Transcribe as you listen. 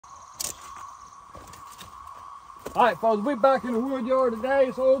All right, folks, we're back in the wood yard today.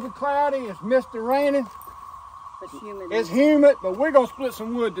 It's overcloudy, it's misty raining. It's humid. It's humid, but we're gonna split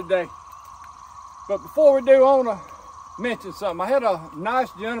some wood today. But before we do, I wanna mention something. I had a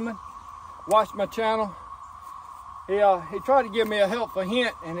nice gentleman watch my channel. He tried to give me a helpful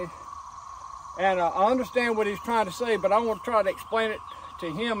hint, and I understand what he's trying to say, but I want to try to explain it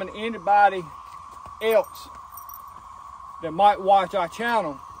to him and anybody else that might watch our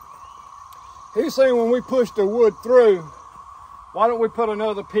channel. He's saying when we push the wood through, why don't we put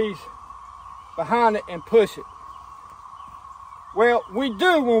another piece behind it and push it? Well, we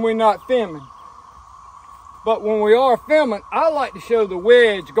do when we're not filming. But when we are filming, I like to show the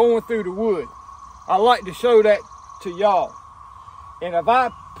wedge going through the wood. I like to show that to y'all. And if I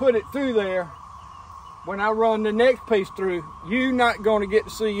put it through there, when I run the next piece through, you're not going to get to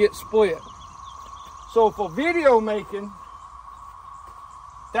see it split. So for video making,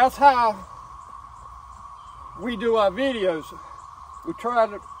 that's how we do our videos. We try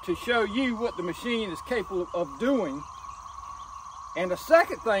to show you what the machine is capable of doing. And the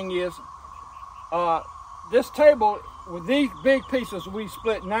second thing is, this table with these big pieces we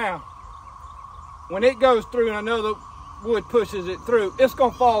split now, when it goes through and another wood pushes it through, it's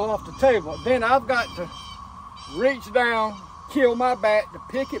gonna fall off the table. Then I've got to reach down, kill my back to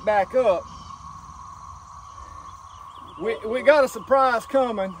pick it back up. We got a surprise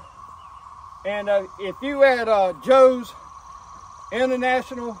coming. And if you at Joe's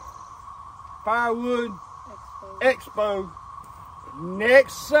International Firewood Expo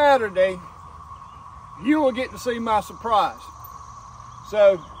next Saturday, you will get to see my surprise.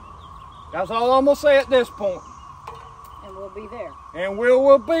 So that's all I'm gonna say at this point. And we'll be there. And we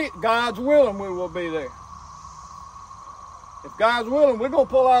will be, God's willing, we will be there. If God's willing, we're gonna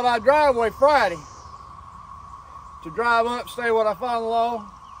pull out our driveway Friday to drive up, stay with our father-in-law,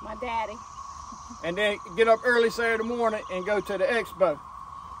 my daddy, and then get up early Saturday morning and go to the expo.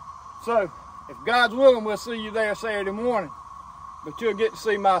 So, if God's willing, we'll see you there Saturday morning. But you'll get to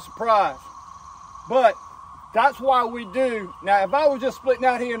see my surprise. But that's why we do. Now, if I was just splitting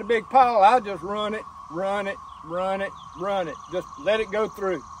out here in a big pile, I'd just run it. Just let it go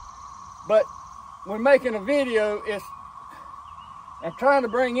through. But when making a video, I'm trying to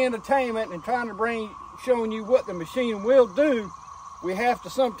bring entertainment and trying to showing you what the machine will do. We have to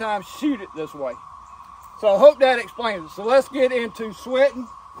sometimes shoot it this way. So I hope that explains it. So let's get into sweating,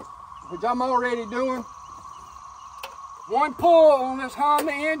 which I'm already doing. One pull on this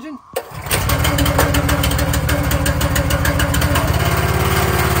Honda engine.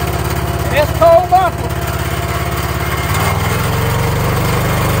 And it's cold buckle.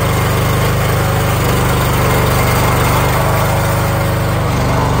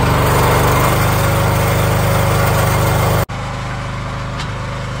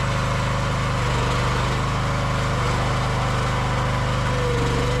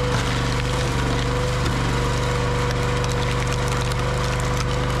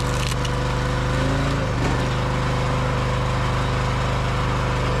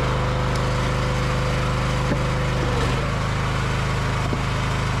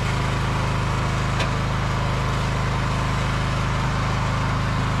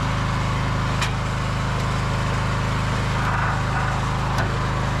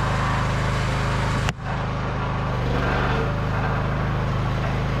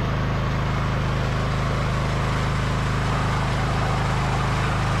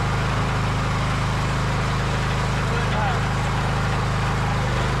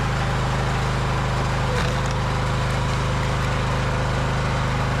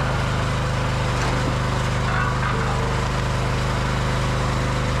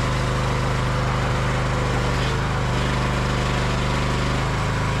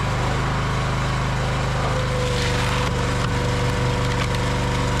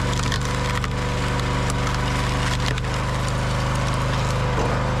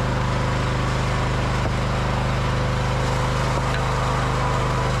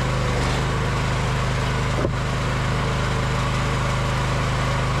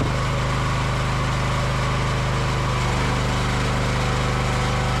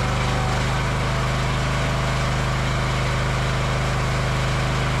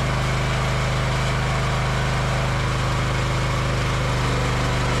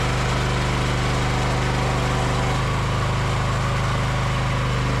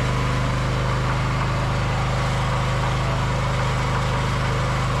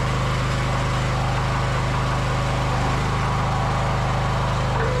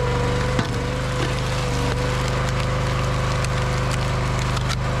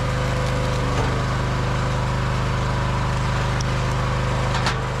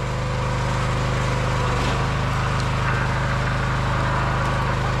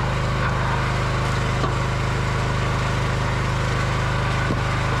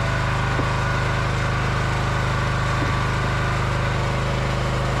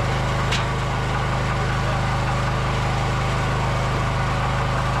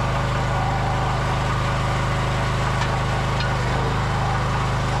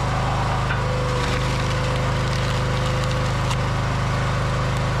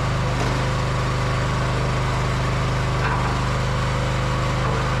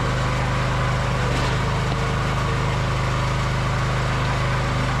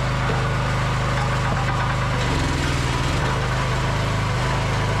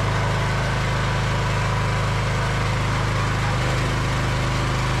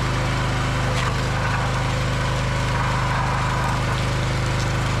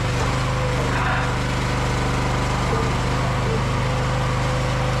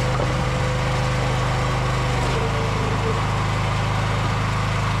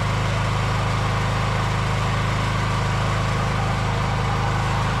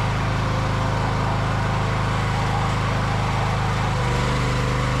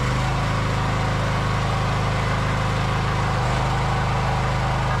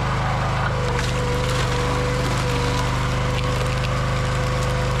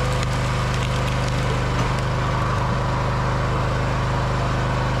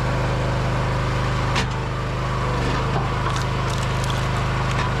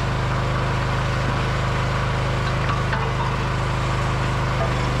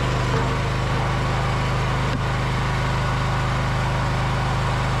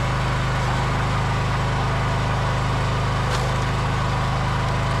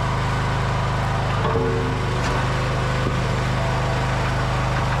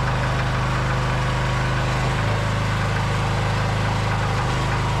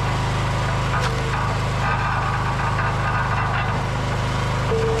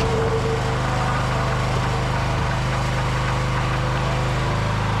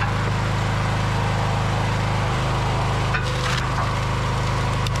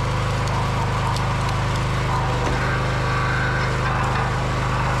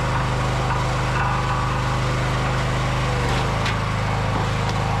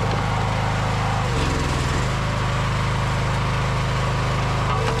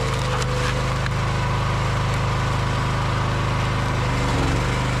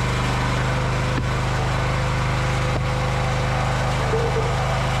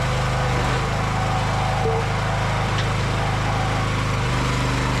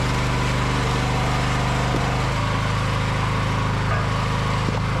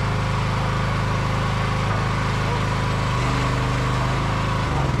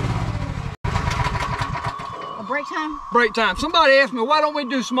 time? Break time. Somebody asked me, why don't we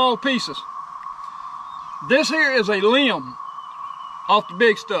do small pieces? This here is a limb off the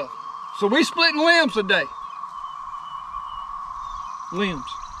big stuff. So we splitting limbs today. Limbs.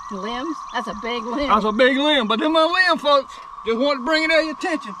 Limbs? That's a big limb. That's a big limb, but them little limb, folks, just want to bring it to your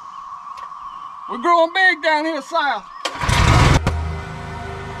attention. We're growing big down here south.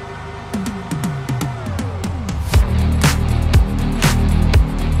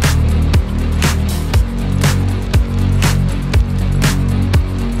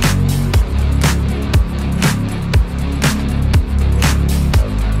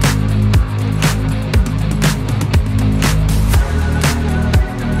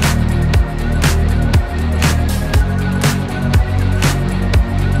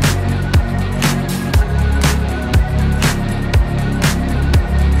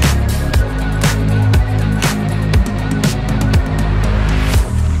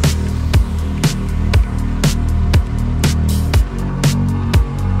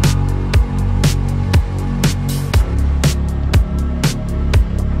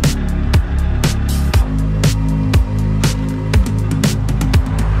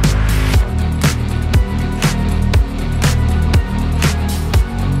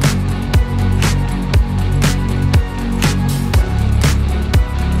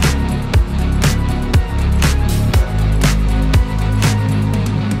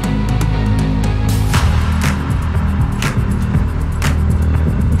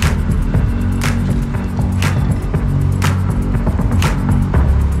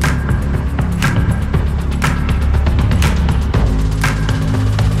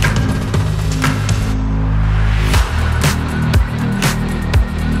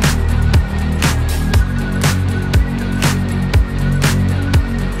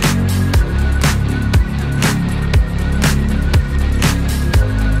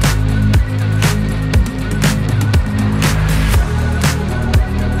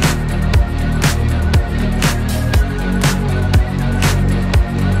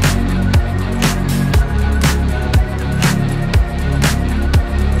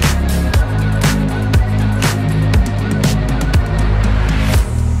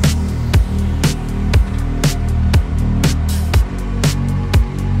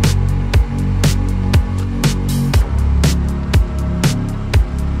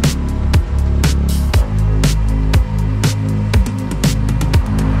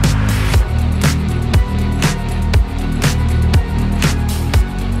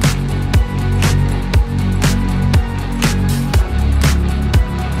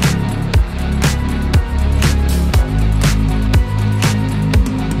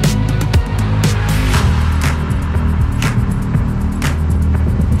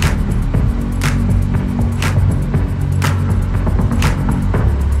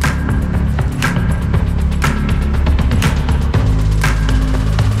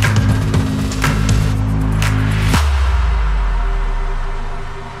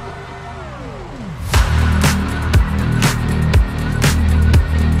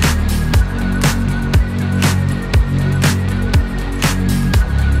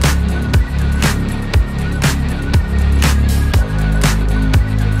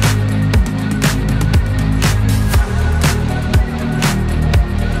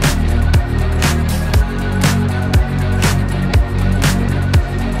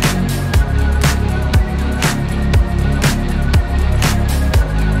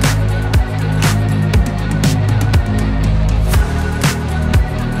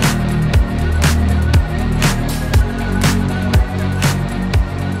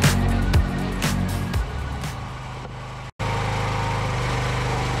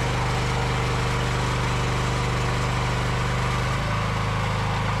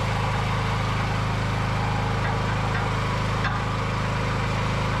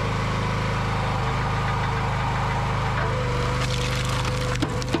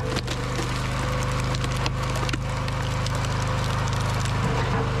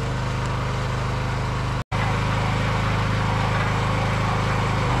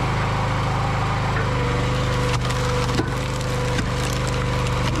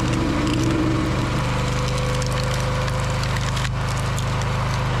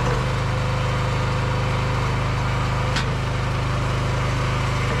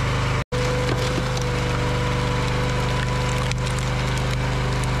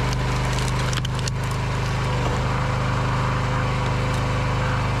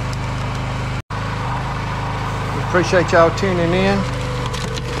 Appreciate y'all tuning in.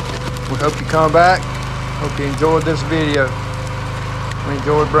 We hope you come back. Hope you enjoyed this video. We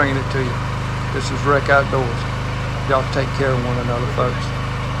enjoyed bringing it to you. This is Rec Outdoors. Y'all take care of one another, folks.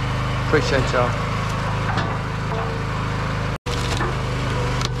 Appreciate y'all.